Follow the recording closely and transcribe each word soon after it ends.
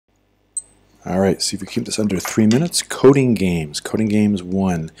All right, see if we keep this under 3 minutes. Coding games. Coding games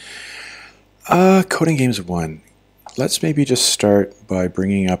 1. Coding games 1. Let's maybe just start by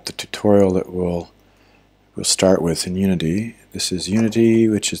bringing up the tutorial that we'll start with in Unity. This is Unity,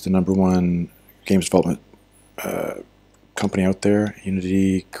 which is the #1 games development company out there.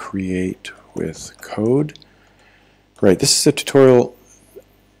 Unity Create with Code. Right, this is a tutorial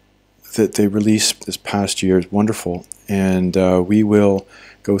that they released this past year. It's wonderful, and we will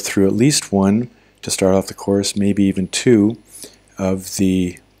go through at least one to start off the course, maybe even 2 of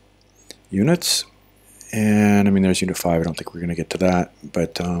the units. And I mean, there's Unit 5. I don't think we're going to get to that,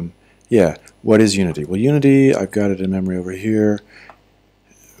 but yeah, what is Unity? Well, Unity, I've got it in memory over here.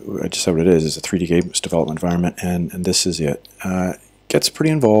 I just said what it is. It's a 3D games development environment, and this is it. Gets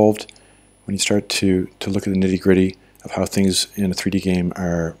pretty involved when you start to look at the nitty-gritty of how things in a 3D game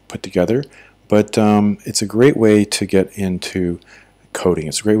are put together, but it's a great way to get into coding.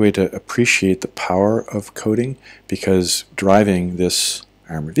 It's a great way to appreciate the power of coding, because driving this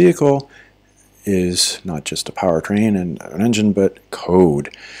armored vehicle is not just a powertrain and an engine, but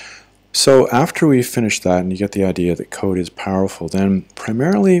code. So after we finish that and you get the idea that code is powerful, then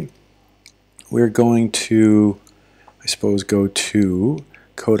primarily we're going to, I suppose, go to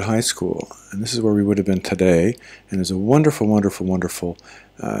Code High School, and this is where we would have been today. And there's a wonderful, wonderful, wonderful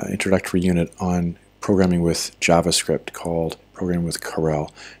introductory unit on programming with JavaScript called Programming with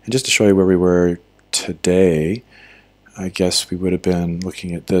Corel. And just to show you where we were today, I guess we would have been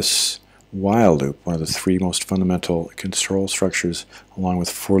looking at this while loop, one of the 3 most fundamental control structures, along with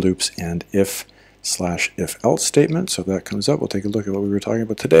for loops and if/if-else statements. So if that comes up, we'll take a look at what we were talking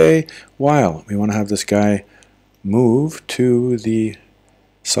about today. While we want to have this guy move to the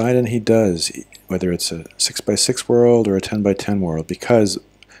side, and he does, whether it's a 6x6 world or a 10x10 world, because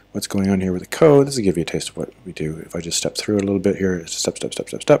what's going on here with the code, this will give you a taste of what we do. If I just step through it a little bit here, it's step, step, step,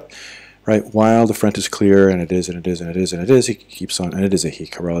 step, step. Right, while the front is clear, and it is, and it is, and it is, and it is, he keeps on, and it is a he.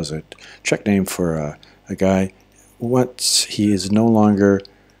 Corel is a Czech name for a guy. Once he is no longer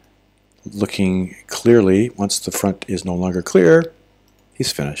looking clearly, once the front is no longer clear,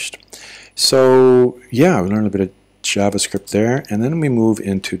 he's finished. So yeah, we learned a bit of JavaScript there, and then we move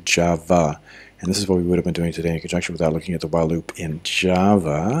into Java. And this is what we would have been doing today in conjunction with that, looking at the while loop in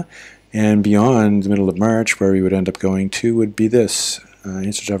Java. And beyond the middle of March, where we would end up going to would be this.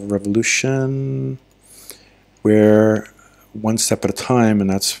 Instant Java Revolution, where one step at a time, and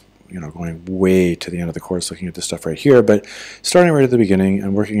that's, you know, going way to the end of the course, looking at this stuff right here, but starting right at the beginning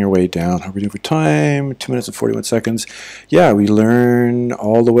and working our way down. How are we doing for time? 2 minutes and 41 seconds. Yeah, we learn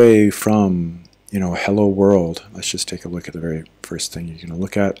all the way from, you know, hello world. Let's just take a look at the very first thing you're going to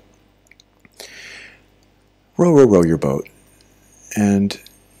look at. Row, row, row your boat. And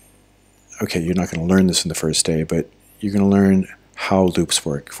okay, you're not going to learn this in the first day, but you're going to learn how loops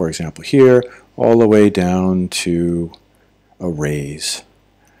work. For example, here, all the way down to arrays.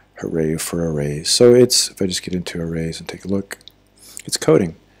 Hooray for arrays. So it's, if I just get into arrays and take a look, it's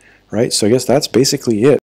coding, right? So I guess that's basically it.